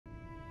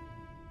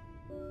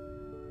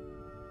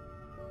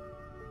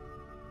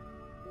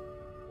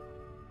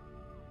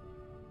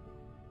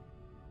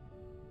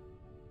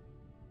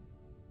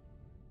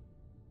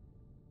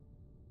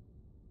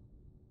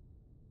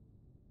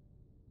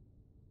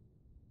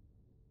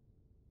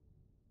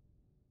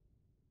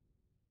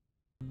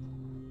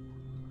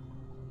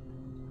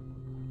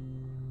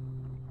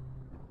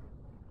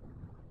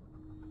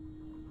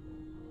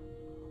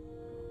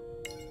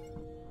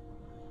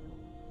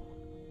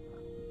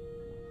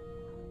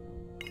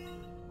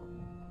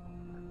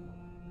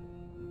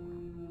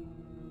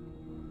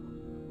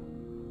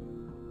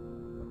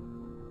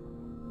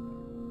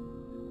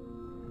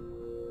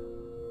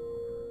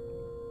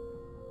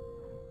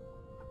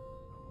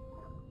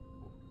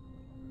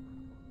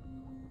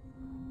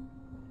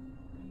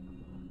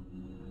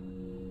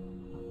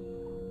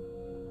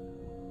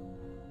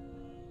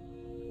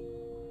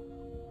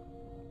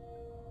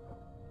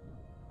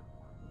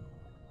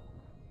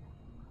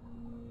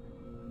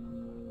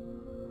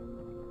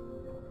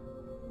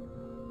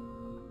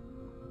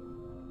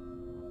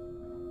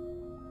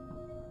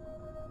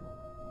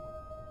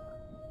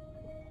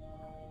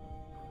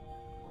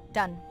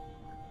Done.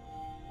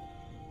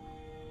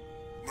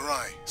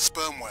 Mirai,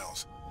 sperm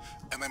whales.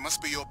 And they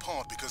must be your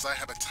pod because I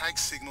have a tag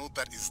signal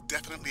that is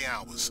definitely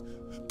ours.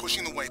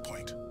 Pushing the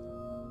waypoint.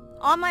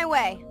 On my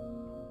way.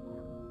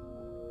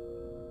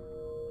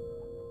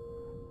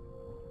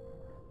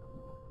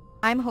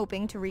 I'm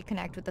hoping to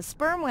reconnect with the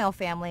sperm whale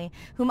family,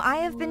 whom I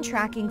have been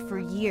tracking for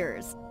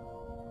years.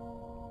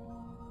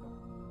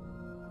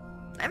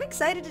 I'm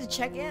excited to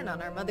check in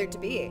on our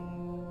mother-to-be.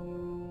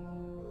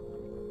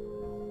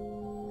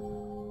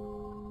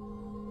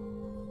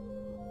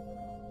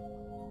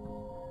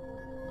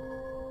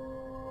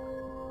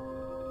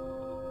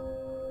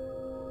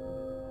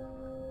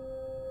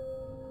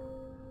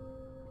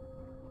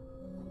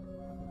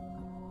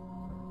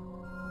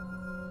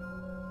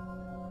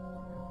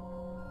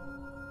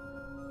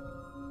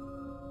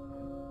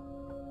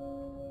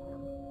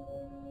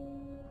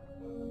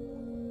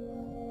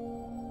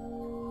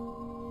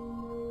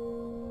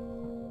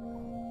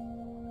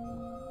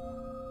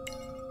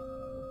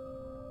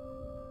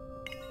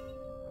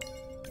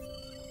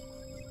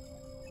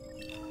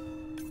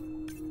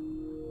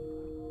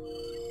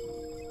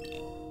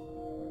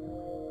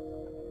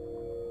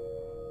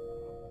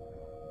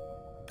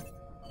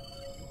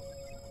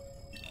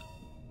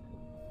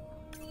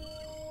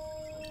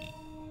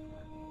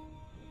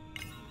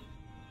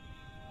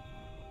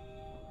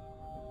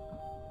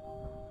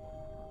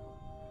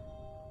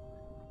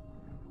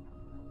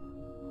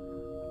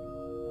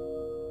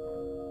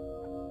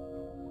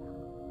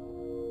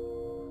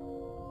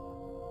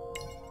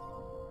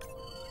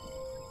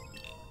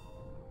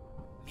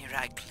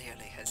 Mirai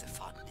clearly has a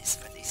fondness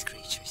for these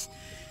creatures.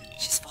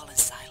 She's fallen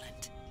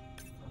silent.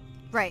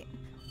 Right.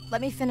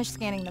 Let me finish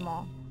scanning them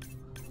all.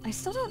 I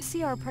still don't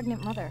see our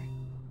pregnant mother.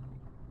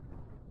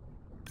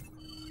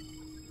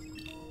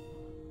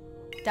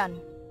 Done.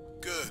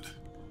 Good.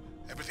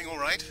 Everything all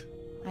right?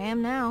 I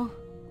am now.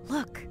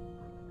 Look.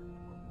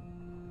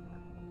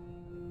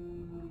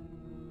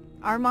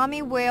 Our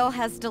mommy whale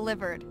has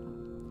delivered.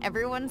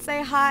 Everyone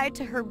say hi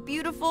to her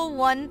beautiful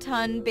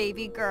 1-ton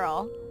baby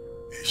girl.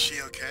 Is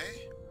she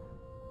okay?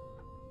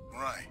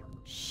 Right.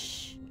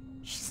 Shh.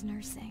 She's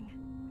nursing.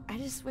 I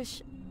just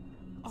wish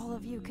all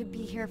of you could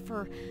be here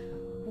for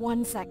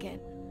 1 second.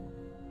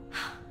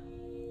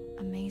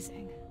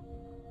 Amazing.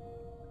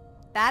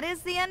 That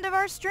is the end of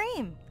our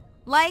stream.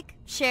 Like,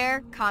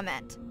 share,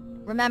 comment.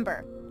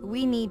 Remember,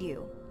 we need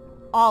you.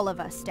 All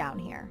of us down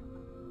here.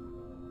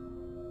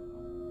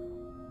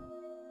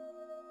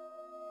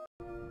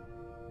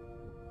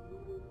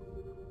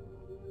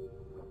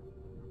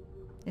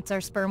 It's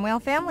our sperm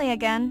whale family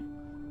again.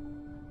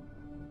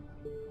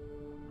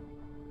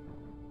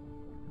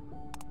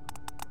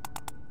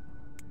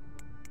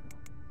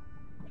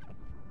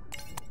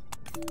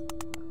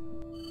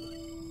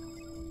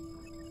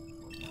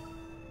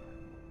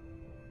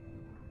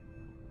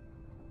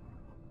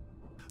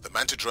 The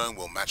Manta drone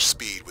will match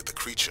speed with the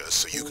creature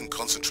so you can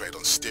concentrate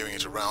on steering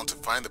it around to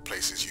find the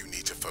places you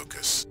need to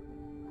focus.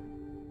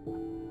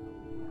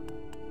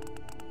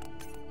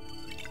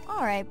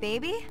 All right,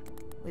 baby.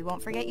 We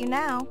won't forget you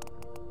now.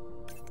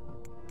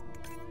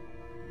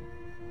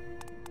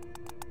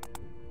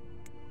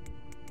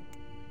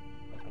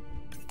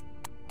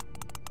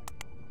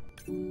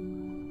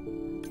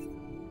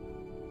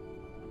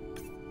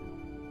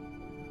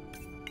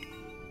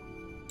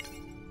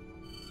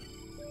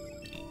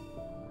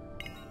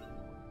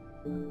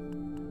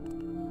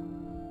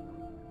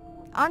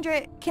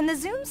 Andre, can the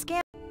zoom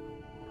scan?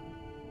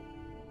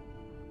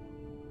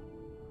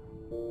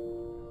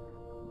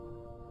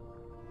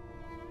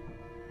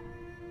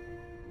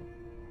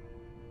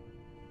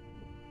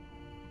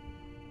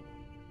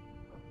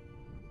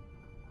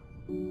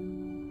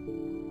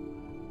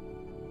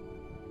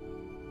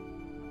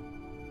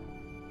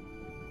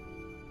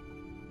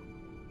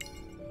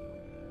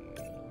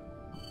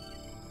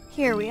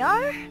 Here we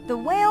are. The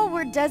whale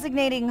we're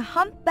designating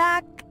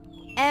Humpback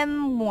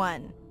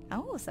M1.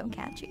 Oh, so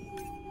catchy.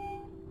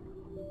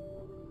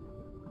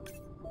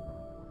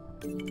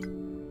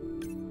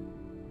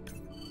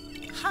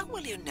 How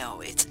will you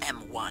know it's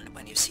M1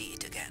 when you see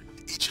it again?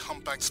 Each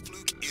humpback's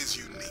fluke is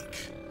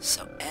unique.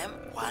 So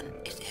M1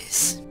 it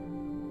is.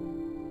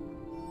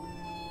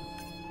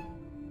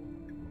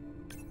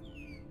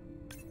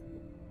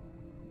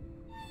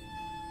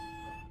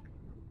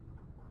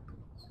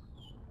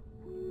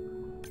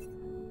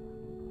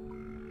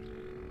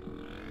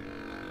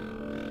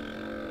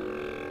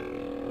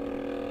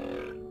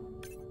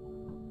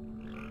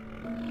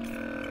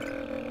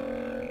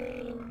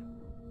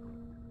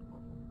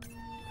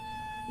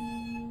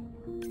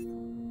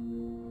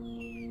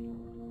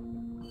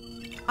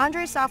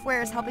 Andre's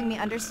software is helping me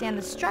understand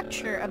the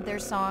structure of their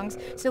songs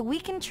so we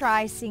can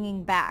try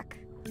singing back.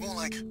 More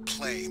like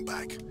playing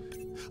back.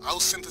 I'll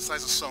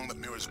synthesize a song that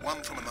mirrors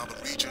one from another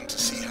region to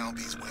see how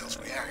these whales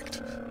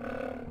react.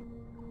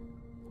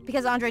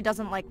 Because Andre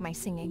doesn't like my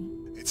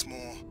singing. It's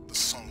more the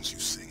songs you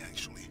sing,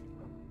 actually.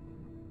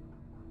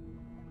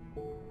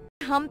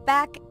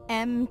 Humpback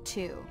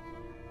M2.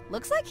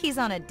 Looks like he's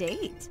on a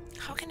date.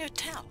 How can you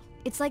tell?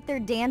 It's like they're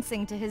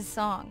dancing to his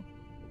song.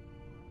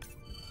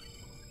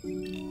 What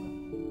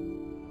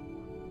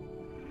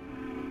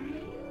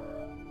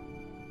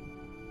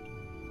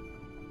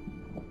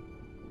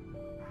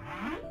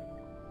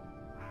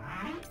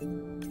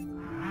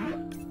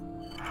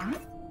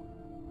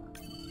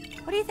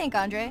do you think,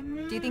 Andre?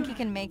 Do you think he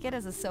can make it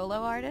as a solo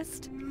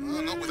artist?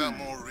 Not without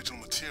more original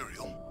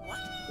material. What?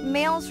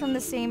 Males from the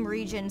same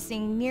region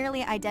sing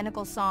nearly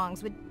identical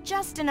songs with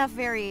just enough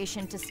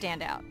variation to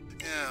stand out.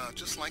 Yeah,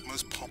 just like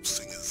most pop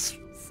singers.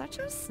 Such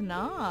a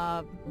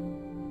snob.